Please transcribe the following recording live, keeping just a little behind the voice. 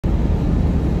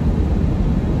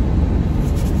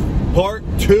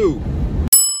2.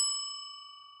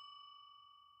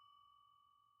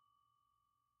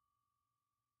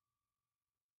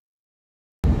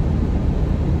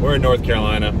 We're in North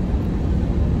Carolina.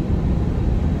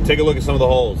 Take a look at some of the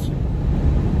holes.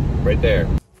 Right there.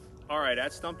 All right,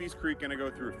 at Stumpys Creek, gonna go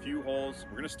through a few holes.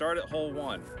 We're gonna start at hole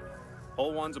 1.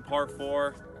 Hole 1's a par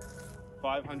 4,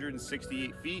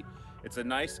 568 feet. It's a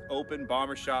nice open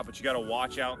bomber shot, but you gotta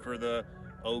watch out for the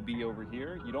OB over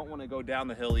here. You don't wanna go down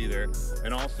the hill either.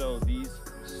 And also these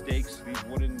stakes, these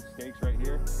wooden stakes right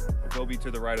here, the OB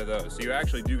to the right of those. So you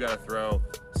actually do gotta throw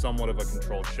somewhat of a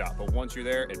controlled shot, but once you're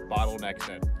there, it bottlenecks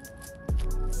in.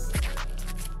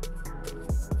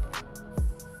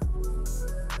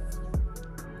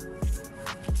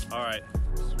 All right,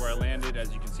 this is where I landed.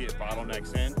 As you can see, it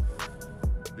bottlenecks in.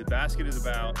 The basket is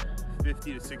about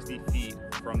 50 to 60 feet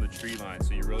from the tree line,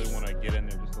 so you really want to get in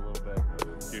there just a little bit.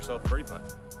 Get yourself a birdie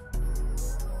putt.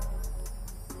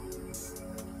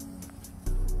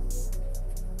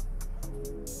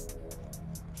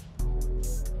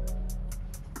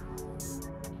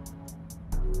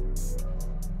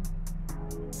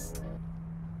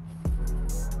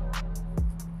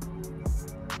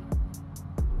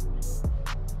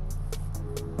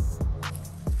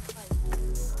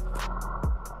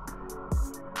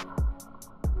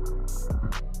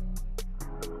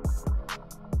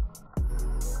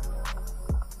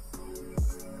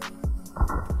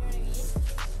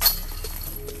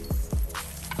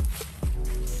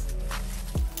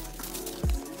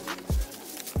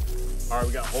 All right,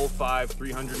 we got hole 5,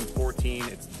 314.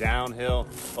 It's downhill,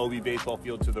 OB baseball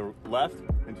field to the left,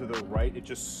 and to the right, it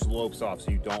just slopes off,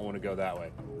 so you don't want to go that way.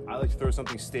 I like to throw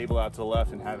something stable out to the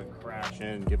left and have it crash in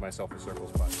and give myself a circle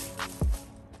spot.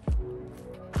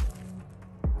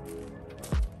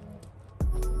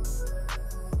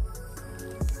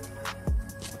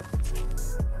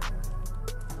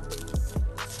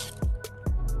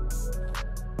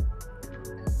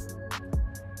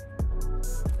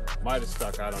 Might have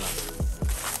stuck, I don't know.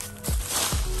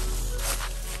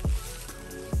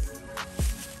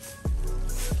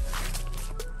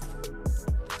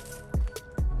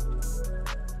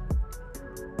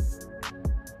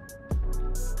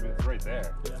 I mean, it's right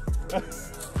there. Yeah.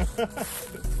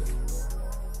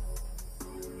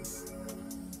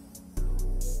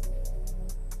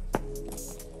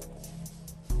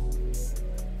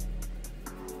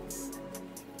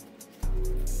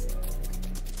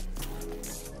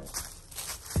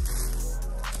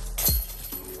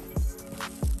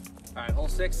 All right, hole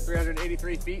 6,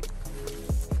 383 feet.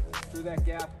 Through that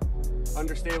gap,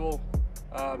 understable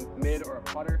mid or a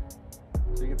putter,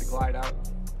 so you get the glide out.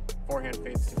 Forehand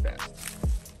fades too fast.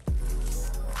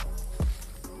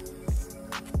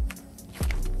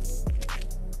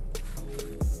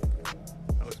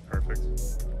 That looks perfect.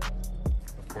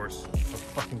 Of course. Of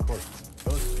fucking course.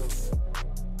 That looks so...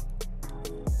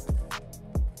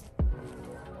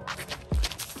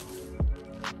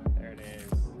 There it is.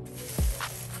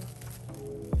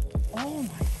 Oh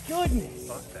my goodness!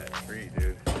 Fuck that tree,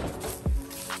 dude.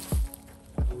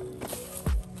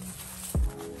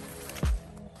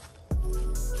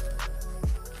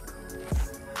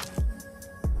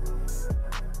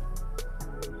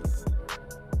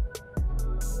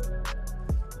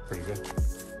 Pretty good.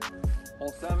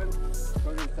 Hole 7,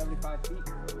 275 feet,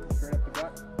 straight up the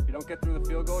gut. If you don't get through the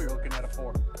field goal, you're looking at a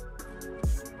 4.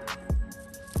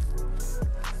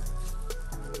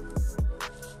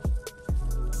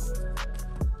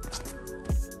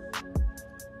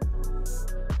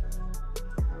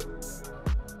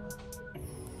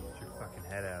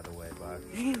 Head out of the way, Bob.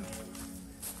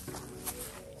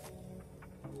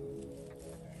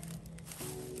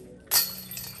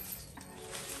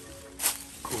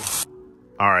 Cool.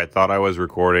 All right, thought I was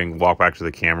recording, walk back to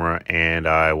the camera, and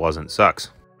I wasn't.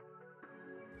 Sucks.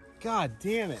 God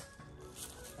damn it.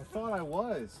 I thought I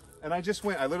was. And I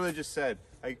literally just said,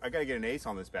 I gotta get an ace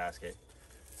on this basket.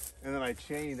 And then I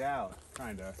chained out,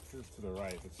 kinda, just to the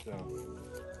right, but still.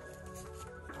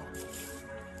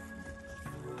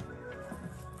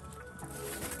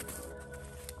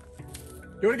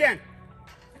 Do it again.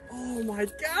 Oh my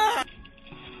God.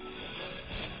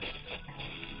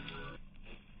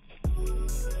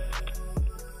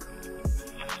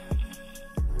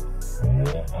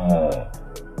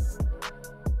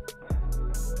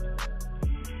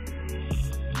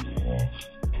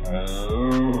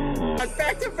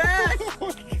 Back to back.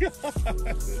 Oh God,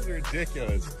 this is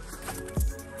ridiculous.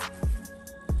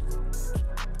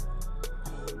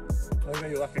 Oh no,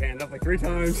 you left your hand up like 3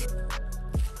 times.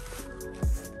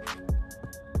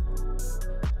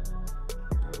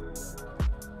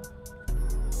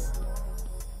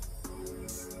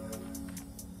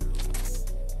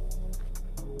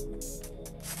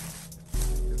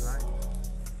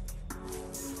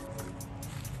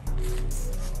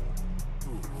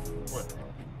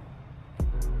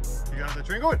 got the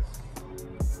train going.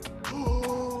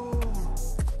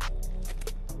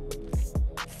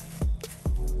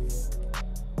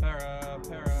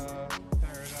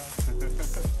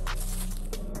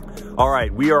 All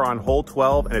right, we are on hole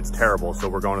 12 and it's terrible, so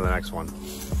we're going to the next one.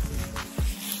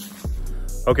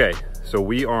 Okay, so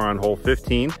we are on hole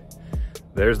 15.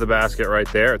 There's the basket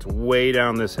right there. It's way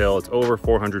down this hill. It's over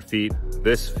 400 feet.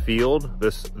 This field,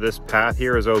 this path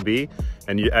here is OB,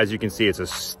 and as you can see, it's a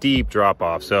steep drop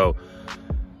off. So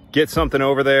get something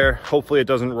over there. Hopefully it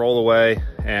doesn't roll away,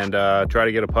 and try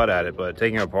to get a putt at it, but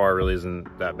taking a par really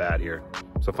isn't that bad here.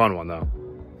 It's a fun one though.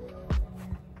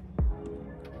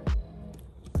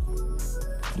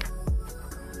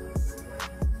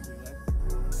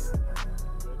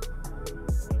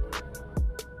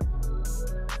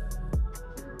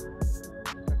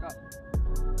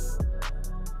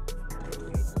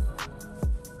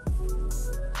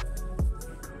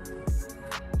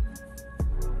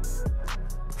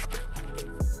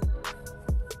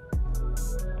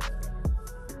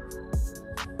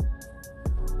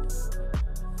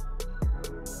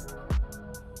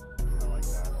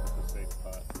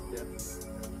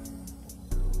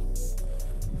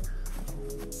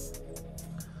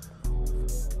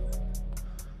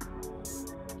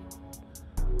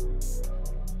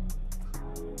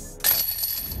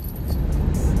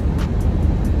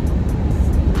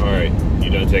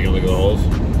 Taking a look at the holes.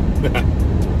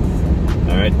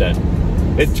 All right then.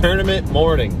 It's tournament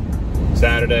morning,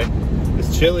 Saturday.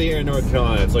 It's chilly here in North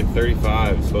Carolina. It's like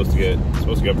 35. It's supposed to get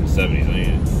up in the 70s.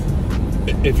 I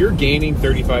mean, if you're gaining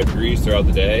 35 degrees throughout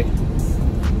the day,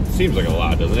 it seems like a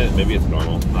lot, doesn't it? Maybe it's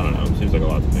normal. I don't know. It seems like a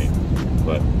lot to me.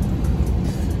 But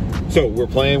so we're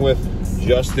playing with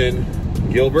Justin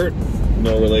Gilbert,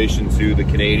 no relation to the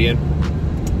Canadian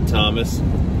Thomas,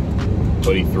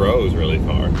 but he throws really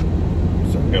far.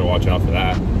 So we gotta watch out for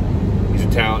that. He's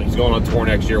a talent. He's going on tour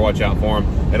next year. Watch out for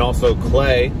him. And also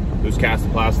Clay, who's Cast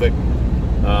of Plastic,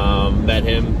 met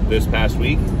him this past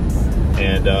week,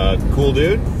 and cool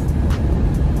dude.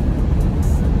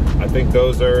 I think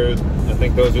those are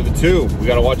the two we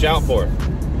gotta watch out for.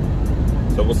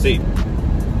 So we'll see.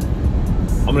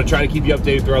 I'm gonna try to keep you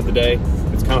updated throughout the day.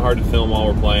 It's kind of hard to film while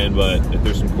we're playing, but if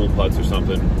there's some cool putts or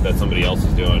something that somebody else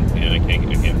is doing and I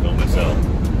can't film myself,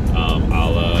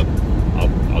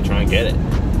 I'll try and get it.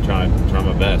 Try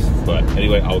my best. But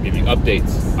anyway, I'll give you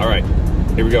updates. All right,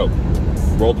 here we go.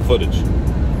 Roll the footage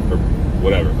or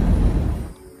whatever.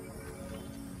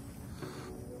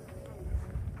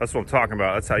 That's what I'm talking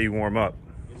about. That's how you warm up.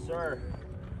 Yes, sir.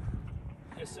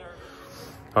 Yes, sir.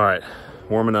 All right,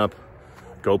 warming up.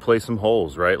 Go play some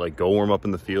holes, right? Like go warm up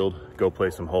in the field, go play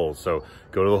some holes. So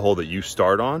go to the hole that you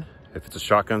start on. If it's a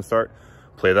shotgun start,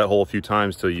 play that hole a few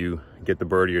times till you get the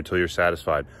birdie or till you're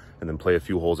satisfied, and then play a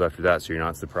few holes after that so you're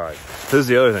not surprised. This is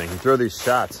the other thing. You throw these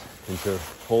shots into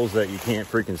holes that you can't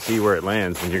freaking see where it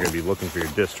lands, and you're gonna be looking for your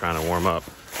disc trying to warm up.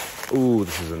 Ooh,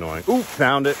 this is annoying. Ooh,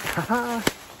 found it.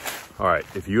 All right,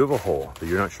 if you have a hole that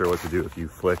you're not sure what to do, if you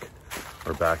flick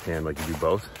or backhand like you do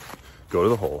both, go to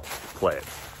the hole, play it.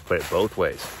 Play it both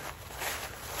ways.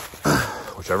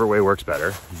 Whichever way works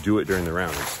better, do it during the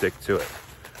round and stick to it.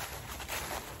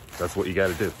 That's what you got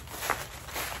to do.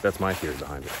 That's my theory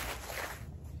behind it.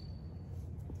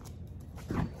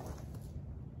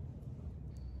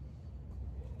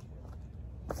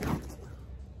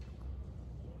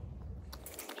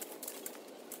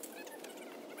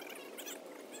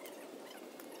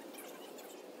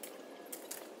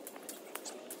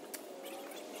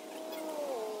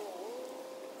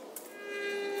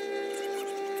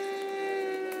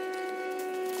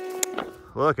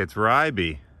 Look, it's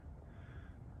Ryby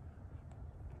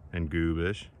and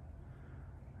Goobish.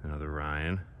 Another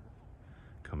Ryan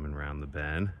coming around the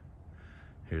bend.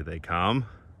 Here they come.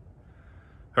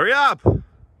 Hurry up!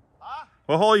 Huh?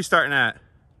 What hole are you starting at?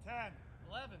 10,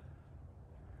 11.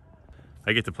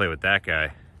 I get to play with that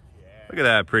guy. Yeah. Look at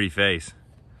that pretty face.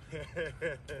 That's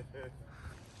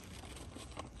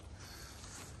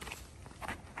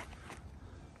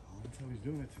how he's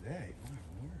doing it today. My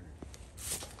word.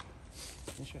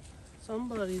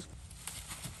 Somebody's.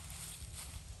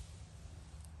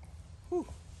 Whew.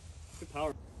 Good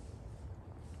power.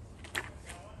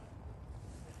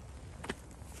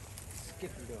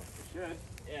 Skip and go. Should.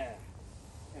 Yeah.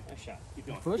 Nice shot. Keep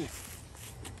going. Push.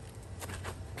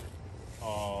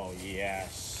 Oh,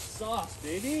 yes. Sauce,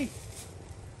 baby.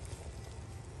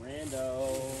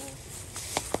 Rando.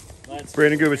 Let's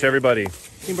Brandon Gubich, everybody.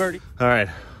 Team birdie. All right.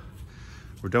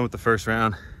 We're done with the first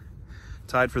round.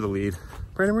 Tied for the lead.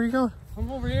 Brandon, where are you going? I'm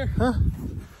over here. Huh?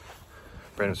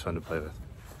 Brandon's fun to play with.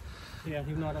 Yeah,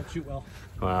 even though I don't shoot well.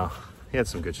 Wow. He had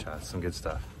some good shots, some good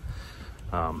stuff.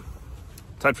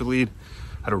 tied for the lead,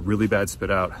 had a really bad spit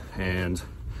out and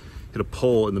hit a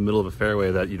pole in the middle of a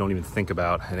fairway that you don't even think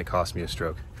about, and it cost me a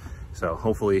stroke. So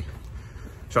hopefully,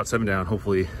 shot 7 down,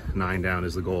 hopefully 9 down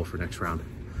is the goal for next round.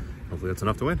 Hopefully that's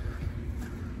enough to win.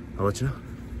 I'll let you know.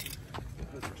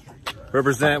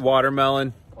 Represent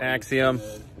Watermelon, Axiom.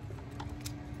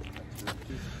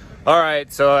 All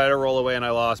right, so I had to roll away and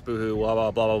I lost, boohoo, blah, blah,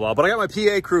 blah, blah, blah. But I got my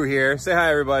PA crew here. Say hi,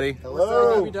 everybody.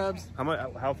 Hello.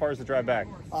 How far is the drive back?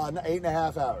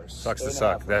 8.5 hours. Sucks to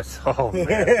suck. That's, oh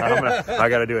man, I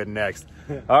gotta do it next.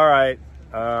 All right,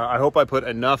 I hope I put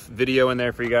enough video in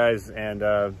there for you guys,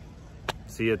 and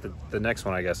see you at the next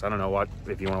one, I guess. I don't know what,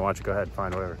 if you wanna watch it, go ahead,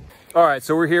 fine, whatever. All right,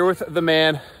 so we're here with the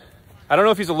man. I don't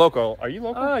know if he's a local. Are you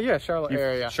local? Yeah, Charlotte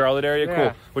area. Charlotte area, Yeah.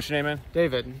 cool. What's your name, man?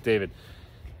 David. David.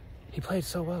 He played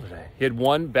so well today. He had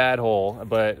one bad hole,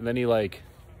 but then he like,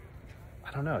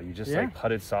 I don't know, you just like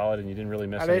putted solid and you didn't really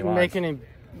miss any lines. I didn't make any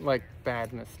like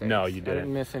bad mistakes. No, you didn't. I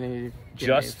didn't miss any.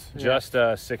 Just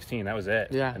 16, that was it.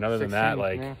 Yeah. And other than that,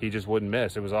 like he just wouldn't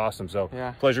miss. It was awesome. So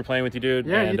pleasure playing with you, dude.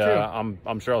 Yeah, and you too.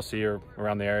 I'm sure I'll see you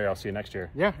around the area. I'll see you next year.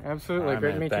 Yeah, absolutely.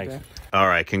 Great to meet you. All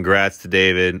right, congrats to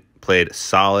David. Played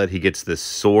solid. He gets this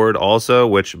sword also,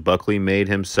 which Buckley made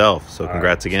himself. So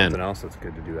congrats again. Something else that's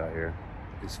good to do out here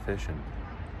is fishing.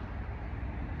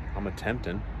 I'm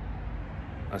attempting.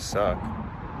 I suck.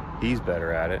 He's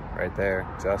better at it right there.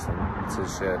 Justin, it's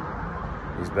his shit.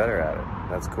 He's better at it.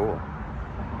 That's cool.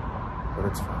 But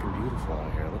it's fucking beautiful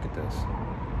out here. Look at this.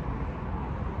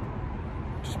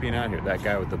 Just being out here. That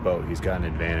guy with the boat, he's got an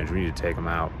advantage. We need to take him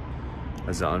out.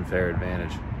 That's an unfair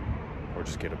advantage. Or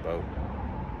just get a boat.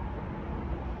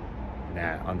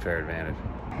 Nah, unfair advantage.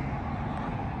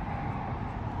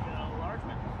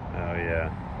 Oh, yeah.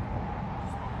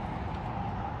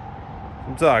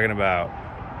 I'm talking about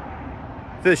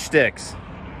fish sticks.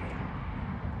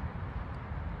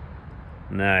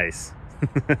 Nice.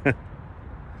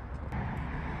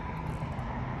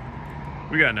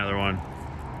 We got another one.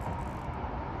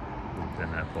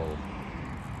 In that pole.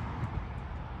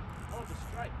 Oh, the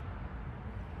stripe.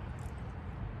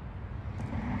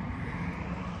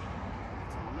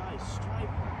 It's a nice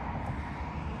stripe.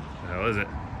 How is it?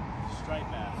 Stripe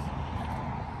bass.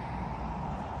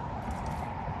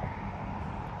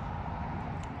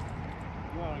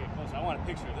 You want to get closer? I want a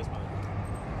picture of this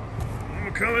motherfucker.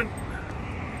 I'm coming.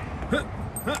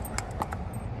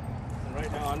 And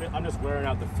right now, I'm just wearing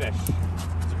out the fish.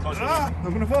 The closer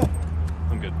I'm gonna fall.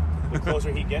 I'm good. the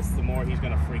closer he gets, the more he's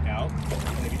gonna freak out.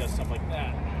 And if he does stuff like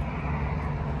that,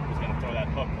 he's gonna throw that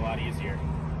hook a lot easier.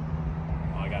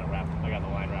 Oh, I got the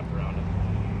line wrapped around him.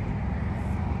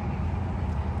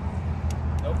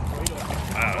 Nope, what are you doing?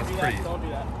 Wow, that's pretty. Don't do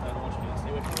that. I don't want you to do that. Stay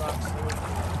away from the rocks. Stay away from the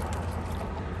rocks.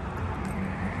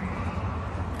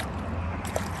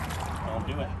 Don't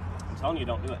do it. I'm telling you,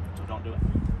 don't do it. So don't do it.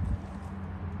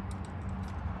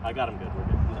 I got him good. We're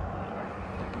good.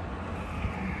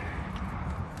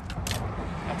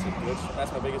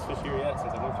 That's my biggest fish here yet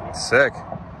since I moved here. Sick.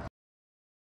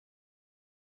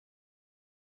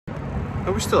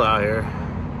 But we're still out here.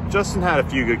 Justin had a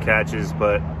few good catches,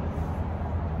 but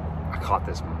I caught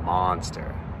this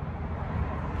monster.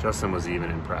 Justin was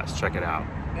even impressed. Check it out.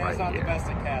 Yeah, right it's not here. the best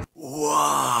at cast.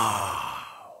 Wow.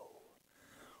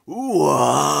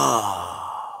 Wow.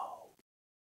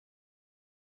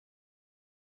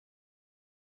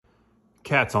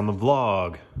 Cats on the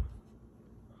vlog.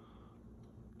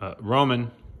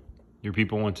 Roman, your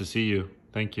people want to see you.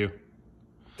 Thank you.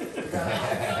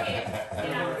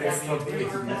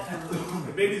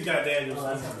 Baby's got Daniels.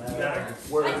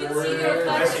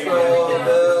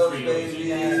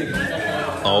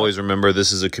 Always remember,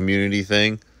 this is a community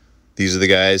thing. These are the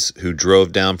guys who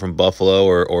drove down from Buffalo,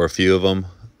 or a few of them.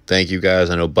 Thank you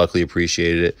guys. I know Buckley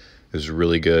appreciated it. It was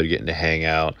really good getting to hang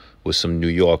out with some New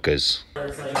Yorkers.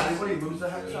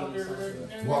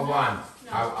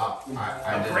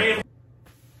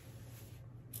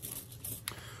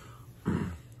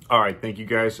 All right, thank you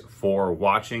guys for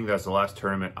watching. That's the last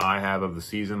tournament I have of the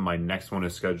season. My next one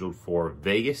is scheduled for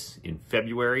Vegas in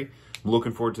February. I'm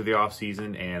looking forward to the off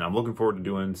season, and I'm looking forward to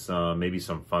doing maybe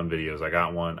some fun videos. I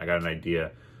got an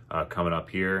idea coming up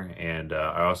here, and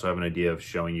I also have an idea of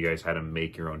showing you guys how to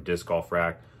make your own disc golf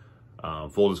rack.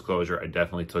 Full disclosure, I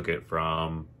definitely took it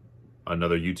from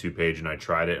another YouTube page and I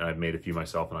tried it and I've made a few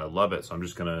myself and I love it. So I'm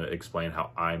just gonna explain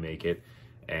how I make it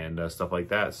and stuff like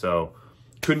that. So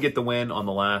couldn't get the win on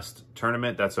the last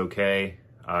tournament. That's okay.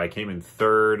 I came in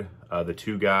third. The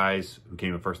two guys who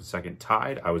came in first and second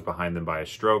tied. I was behind them by a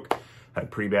stroke. Had a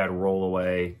pretty bad roll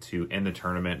away to end the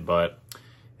tournament, but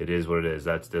it is what it is.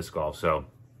 That's disc golf. So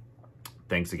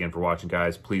thanks again for watching,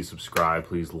 guys. Please subscribe.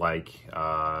 Please like.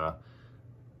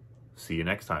 see you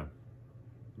next time.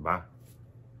 Bye.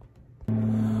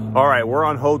 All right, we're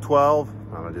on hole 12.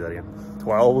 I'm gonna do that again.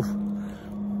 12.